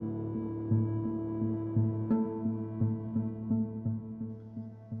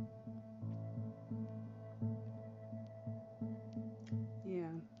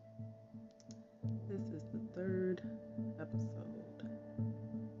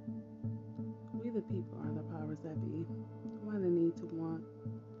people are the powers that be. Why the need to want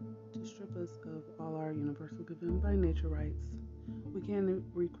to strip us of all our universal given by nature rights? We can't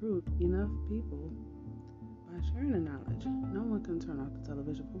recruit enough people by sharing the knowledge. No one can turn off the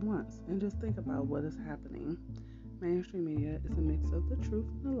television for once and just think about what is happening. Mainstream media is a mix of the truth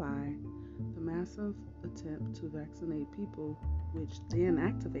and the lie. The massive attempt to vaccinate people, which then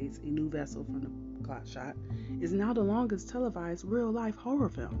activates a new vessel from the clot shot, is now the longest televised real life horror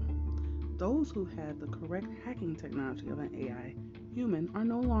film. Those who had the correct hacking technology of an AI human are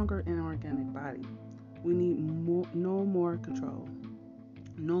no longer an organic body. We need no more control,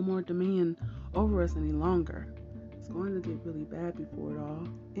 no more dominion over us any longer. It's going to get really bad before it all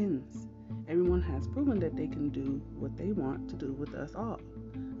ends. Everyone has proven that they can do what they want to do with us all.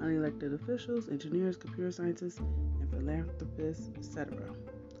 Unelected officials, engineers, computer scientists, and philanthropists, etc.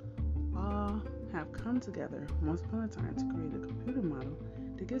 all have come together once upon a time to create a computer model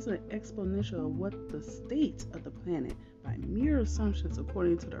that gives an exponential of what the state of the planet by mere assumptions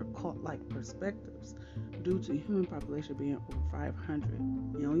according to their cult-like perspectives due to human population being over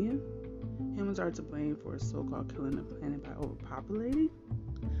 500 million. Humans are to blame for so-called killing the planet by overpopulating.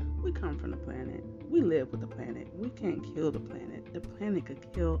 We come from the planet. We live with the planet. We can't kill the planet. The planet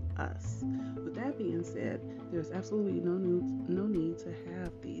could kill us. With that being said, there's absolutely no need to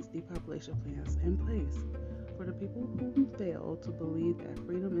have these depopulation plans in place. For the people who fail to believe that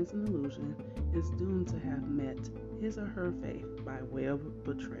freedom is an illusion is doomed to have met his or her fate by way of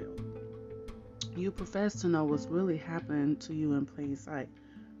betrayal. You profess to know what's really happening to you in plain sight.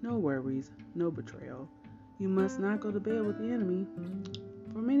 No worries, no betrayal. You must not go to bed with the enemy.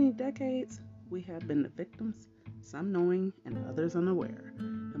 For many decades, we have been the victims, some knowing and others unaware.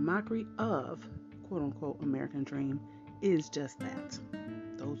 The mockery of quote-unquote American dream is just that.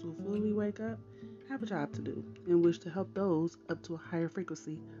 Those who fully wake up have a job to do and wish to help those up to a higher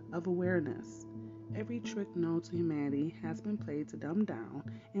frequency of awareness. Every trick known to humanity has been played to dumb down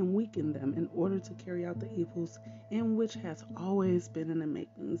and weaken them in order to carry out the evils in which has always been in the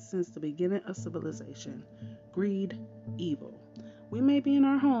making since the beginning of civilization. Greed, evil. We may be in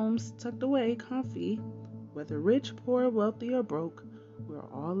our homes, tucked away, comfy, whether rich, poor, wealthy, or broke. We're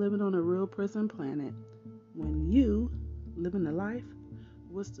all living on a real prison planet. When you living the life,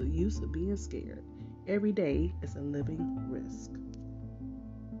 what's the use of being scared? Every day is a living risk.